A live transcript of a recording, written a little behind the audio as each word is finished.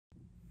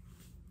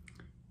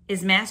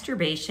Is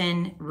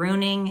masturbation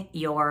ruining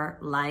your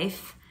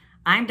life?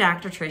 I'm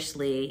Dr. Trish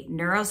Leigh,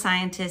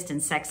 neuroscientist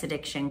and sex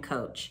addiction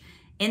coach.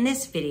 In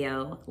this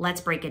video,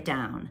 let's break it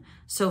down.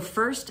 So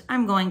first,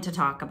 I'm going to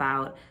talk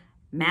about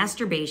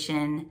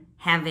masturbation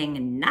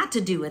having not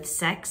to do with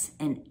sex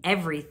and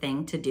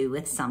everything to do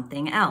with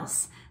something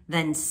else.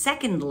 Then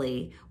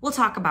secondly, we'll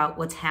talk about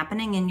what's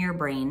happening in your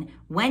brain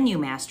when you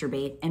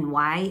masturbate and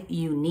why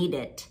you need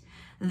it.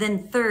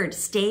 Then third,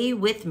 stay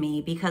with me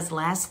because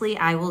lastly,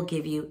 I will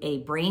give you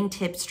a brain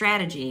tip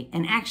strategy.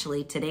 And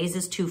actually, today's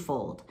is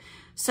twofold.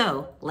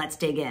 So let's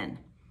dig in.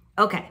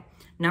 Okay,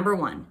 number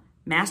one,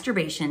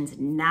 masturbation's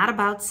not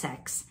about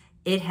sex.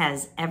 It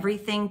has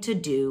everything to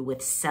do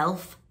with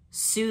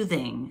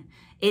self-soothing.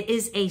 It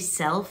is a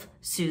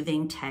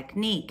self-soothing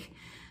technique.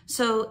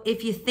 So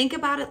if you think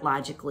about it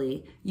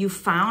logically, you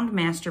found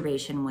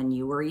masturbation when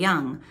you were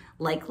young,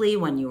 likely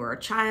when you were a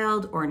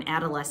child or an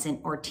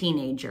adolescent or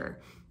teenager.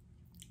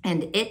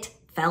 And it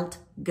felt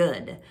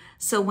good.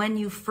 So when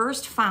you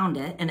first found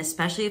it, and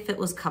especially if it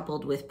was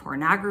coupled with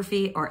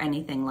pornography or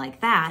anything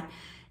like that,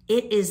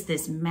 it is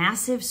this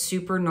massive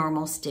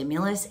supernormal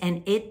stimulus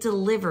and it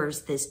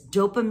delivers this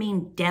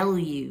dopamine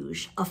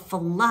deluge, a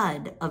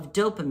flood of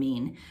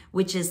dopamine,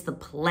 which is the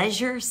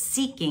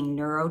pleasure-seeking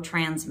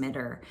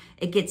neurotransmitter.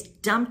 It gets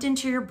dumped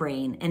into your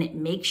brain and it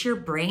makes your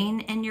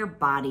brain and your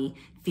body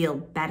feel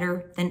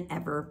better than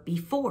ever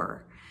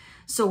before.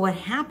 So what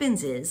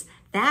happens is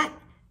that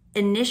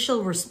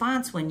initial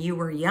response when you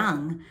were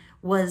young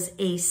was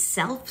a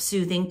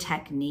self-soothing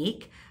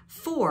technique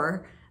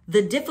for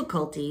the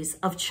difficulties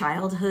of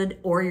childhood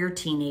or your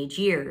teenage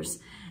years.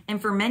 And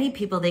for many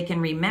people, they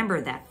can remember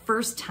that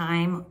first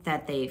time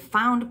that they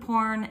found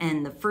porn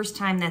and the first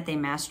time that they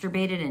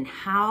masturbated and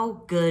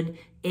how good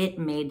it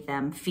made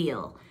them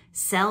feel.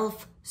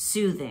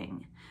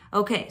 Self-soothing.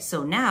 Okay,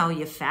 so now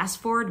you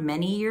fast forward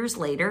many years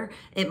later,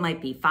 it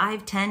might be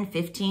 5, 10,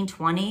 15,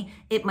 20,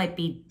 it might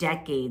be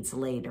decades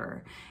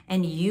later,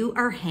 and you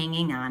are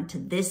hanging on to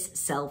this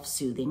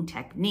self-soothing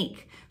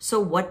technique. So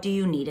what do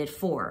you need it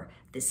for?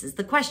 This is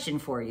the question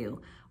for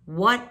you.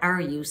 What are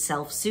you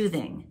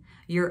self-soothing?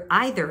 You're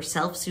either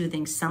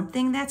self-soothing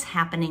something that's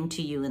happening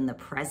to you in the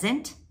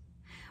present,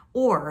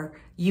 or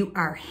you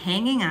are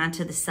hanging on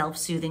to the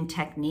self-soothing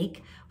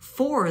technique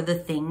for the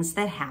things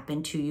that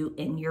happened to you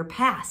in your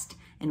past.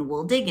 And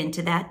we'll dig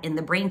into that in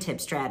the brain tip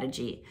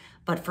strategy.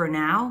 But for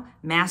now,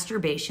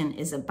 masturbation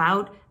is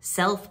about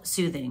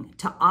self-soothing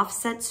to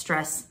offset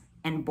stress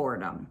and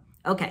boredom.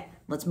 Okay,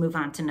 let's move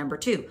on to number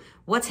two.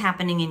 What's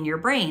happening in your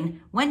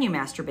brain when you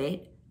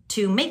masturbate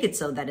to make it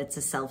so that it's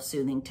a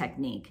self-soothing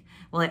technique?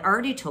 Well, I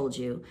already told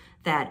you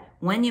that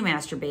when you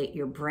masturbate,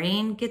 your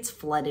brain gets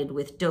flooded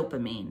with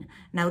dopamine.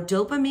 Now,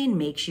 dopamine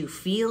makes you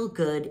feel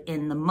good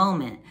in the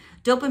moment.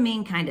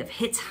 Dopamine kind of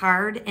hits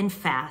hard and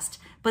fast,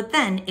 but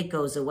then it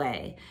goes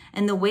away.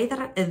 And the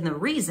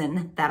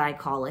reason that I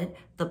call it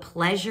the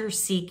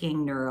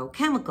pleasure-seeking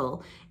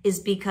neurochemical is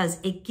because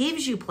it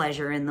gives you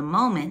pleasure in the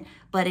moment,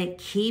 but it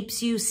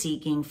keeps you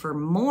seeking for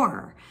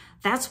more.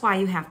 That's why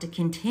you have to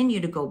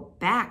continue to go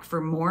back for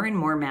more and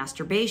more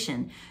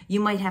masturbation. You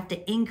might have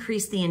to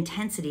increase the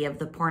intensity of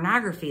the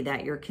pornography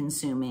that you're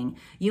consuming.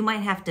 You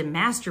might have to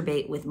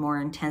masturbate with more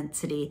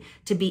intensity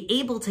to be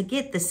able to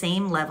get the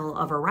same level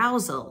of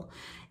arousal.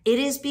 It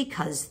is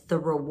because the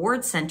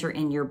reward center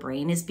in your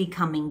brain is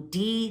becoming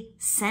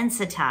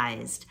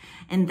desensitized,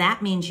 and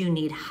that means you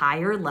need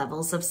higher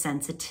levels of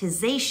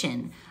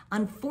sensitization.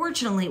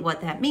 Unfortunately,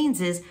 what that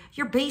means is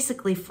you're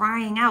basically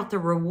frying out the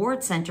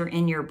reward center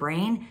in your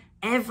brain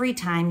every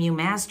time you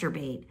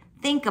masturbate.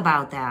 Think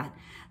about that.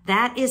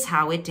 That is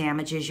how it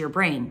damages your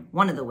brain,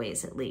 one of the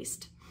ways at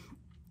least.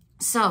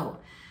 So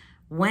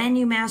when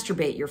you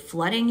masturbate, you're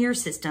flooding your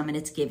system and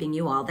it's giving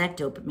you all that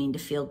dopamine to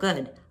feel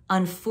good.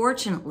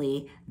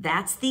 Unfortunately,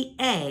 that's the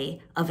A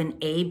of an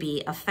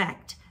A-B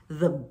effect.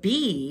 The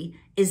B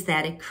is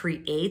that it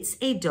creates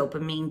a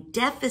dopamine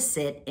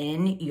deficit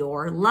in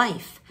your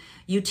life.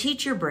 You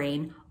teach your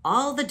brain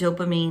all the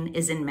dopamine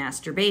is in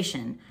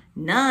masturbation.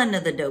 None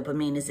of the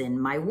dopamine is in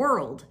my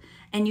world.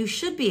 And you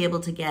should be able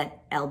to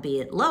get,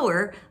 albeit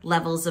lower,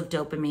 levels of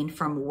dopamine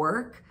from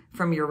work,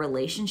 from your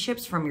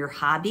relationships, from your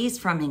hobbies,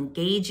 from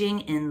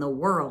engaging in the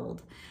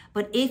world.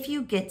 But if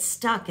you get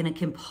stuck in a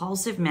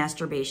compulsive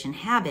masturbation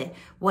habit,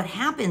 what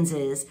happens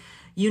is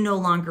you no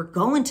longer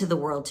go into the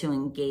world to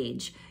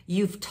engage.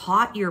 You've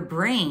taught your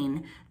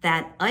brain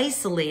that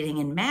isolating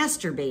and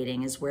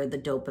masturbating is where the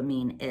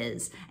dopamine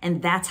is.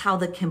 And that's how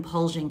the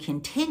compulsion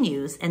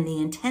continues and the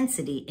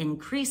intensity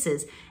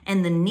increases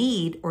and the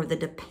need or the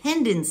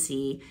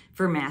dependency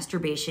for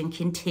masturbation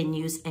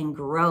continues and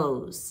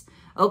grows.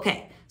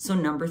 Okay, so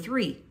number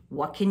three,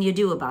 what can you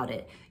do about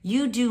it?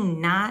 You do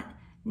not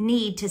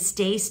need to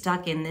stay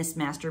stuck in this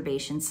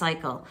masturbation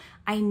cycle.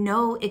 I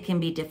know it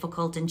can be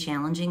difficult and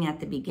challenging at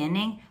the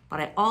beginning, but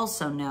I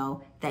also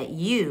know that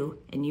you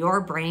and your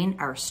brain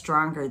are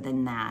stronger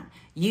than that.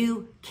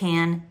 You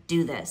can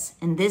do this,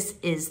 and this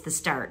is the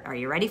start. Are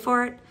you ready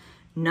for it?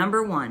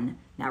 Number one,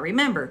 now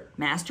remember,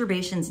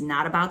 masturbation's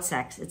not about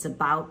sex, it's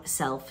about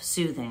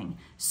self-soothing.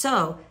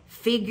 So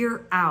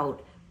figure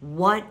out,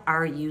 what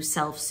are you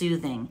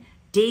self-soothing?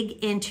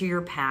 Dig into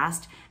your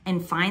past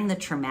and find the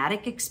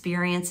traumatic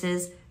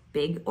experiences,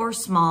 big or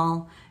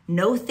small.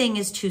 No thing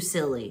is too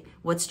silly.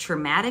 What's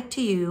traumatic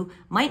to you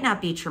might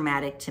not be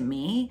traumatic to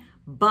me,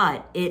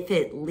 but if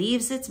it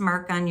leaves its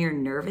mark on your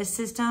nervous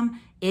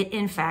system, it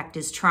in fact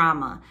is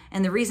trauma.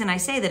 And the reason I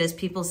say that is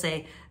people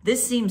say,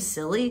 this seems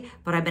silly,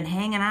 but I've been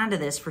hanging on to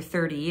this for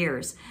 30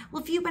 years.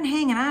 Well, if you've been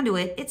hanging on to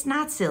it, it's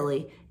not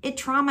silly. It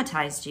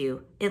traumatized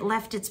you. It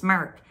left its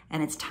mark,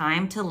 and it's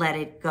time to let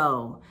it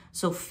go.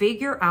 So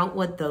figure out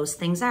what those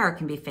things are. It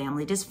can be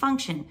family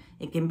dysfunction.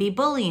 It can be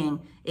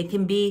bullying. It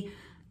can be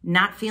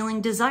not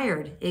feeling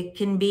desired. It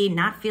can be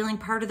not feeling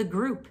part of the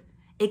group.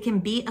 It can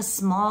be a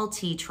small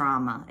t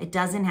trauma. It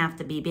doesn't have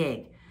to be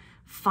big.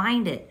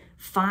 Find it.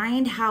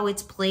 Find how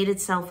it's played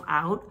itself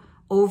out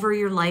over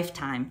your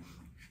lifetime.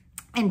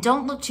 And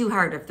don't look too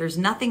hard. If there's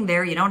nothing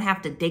there, you don't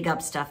have to dig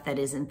up stuff that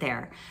isn't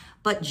there.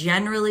 But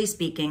generally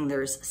speaking,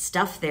 there's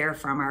stuff there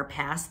from our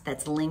past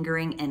that's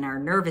lingering in our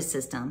nervous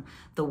system.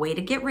 The way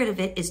to get rid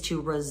of it is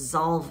to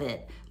resolve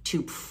it,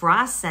 to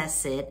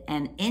process it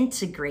and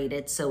integrate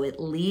it so it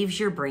leaves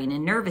your brain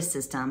and nervous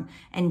system.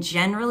 And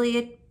generally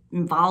it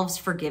involves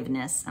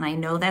forgiveness. And I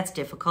know that's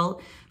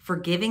difficult.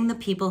 Forgiving the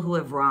people who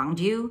have wronged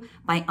you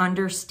by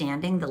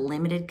understanding the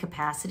limited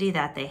capacity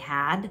that they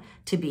had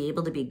to be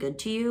able to be good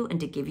to you and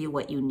to give you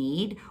what you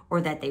need,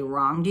 or that they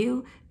wronged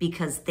you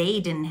because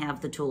they didn't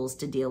have the tools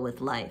to deal with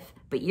life.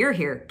 But you're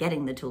here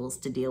getting the tools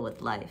to deal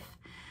with life.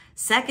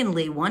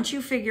 Secondly, once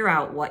you figure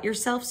out what you're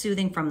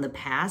self-soothing from the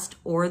past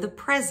or the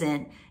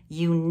present,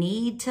 you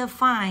need to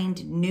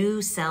find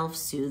new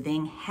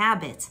self-soothing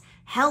habits,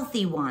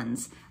 healthy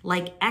ones,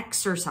 like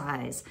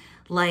exercise,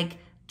 like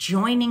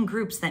joining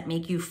groups that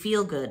make you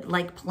feel good,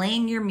 like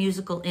playing your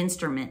musical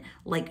instrument,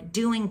 like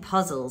doing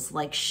puzzles,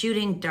 like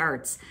shooting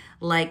darts,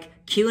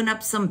 like queuing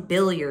up some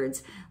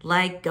billiards,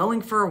 like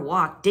going for a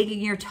walk,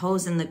 digging your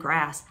toes in the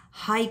grass,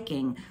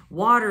 hiking,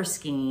 water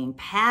skiing,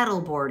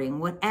 paddle boarding,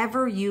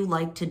 whatever you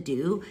like to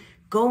do.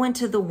 Go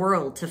into the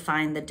world to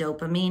find the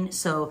dopamine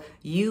so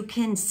you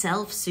can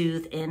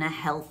self-soothe in a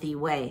healthy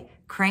way.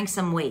 Crank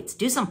some weights,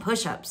 do some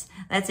push-ups.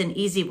 That's an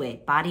easy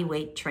way, body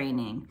weight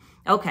training.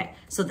 Okay,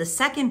 so the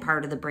second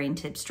part of the brain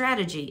tip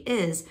strategy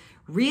is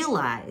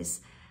realize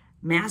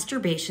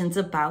masturbation's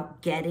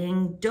about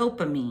getting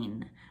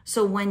dopamine.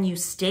 So when you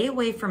stay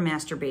away from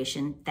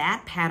masturbation,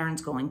 that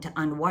pattern's going to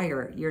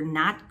unwire. You're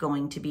not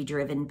going to be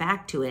driven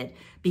back to it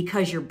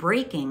because you're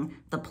breaking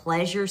the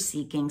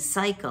pleasure-seeking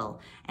cycle.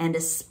 And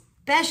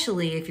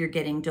especially if you're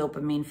getting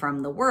dopamine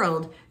from the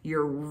world,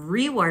 you're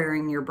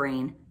rewiring your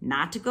brain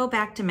not to go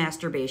back to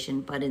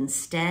masturbation, but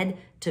instead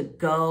to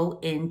go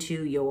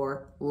into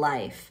your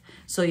life.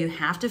 So you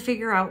have to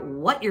figure out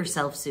what you're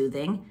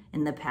self-soothing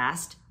in the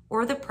past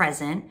or the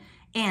present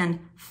and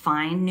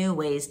find new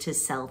ways to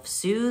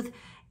self-soothe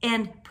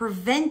and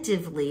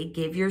preventively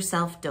give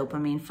yourself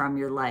dopamine from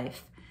your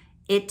life.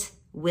 It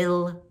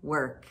will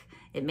work.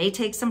 It may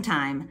take some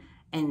time,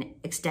 and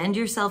extend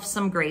yourself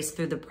some grace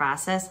through the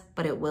process,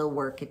 but it will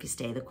work if you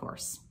stay the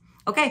course.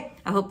 Okay,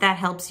 I hope that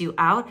helps you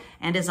out.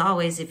 And as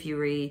always, if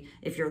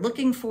you're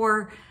looking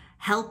for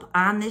help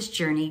on this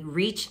journey,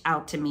 reach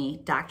out to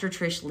me,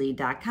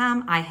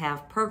 drtrishleigh.com. I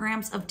have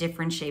programs of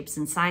different shapes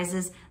and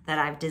sizes that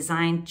I've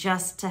designed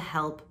just to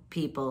help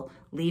people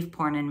leave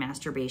porn and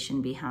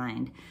masturbation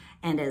behind.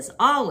 And as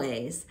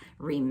always,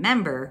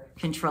 remember,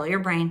 control your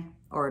brain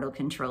or it'll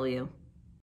control you.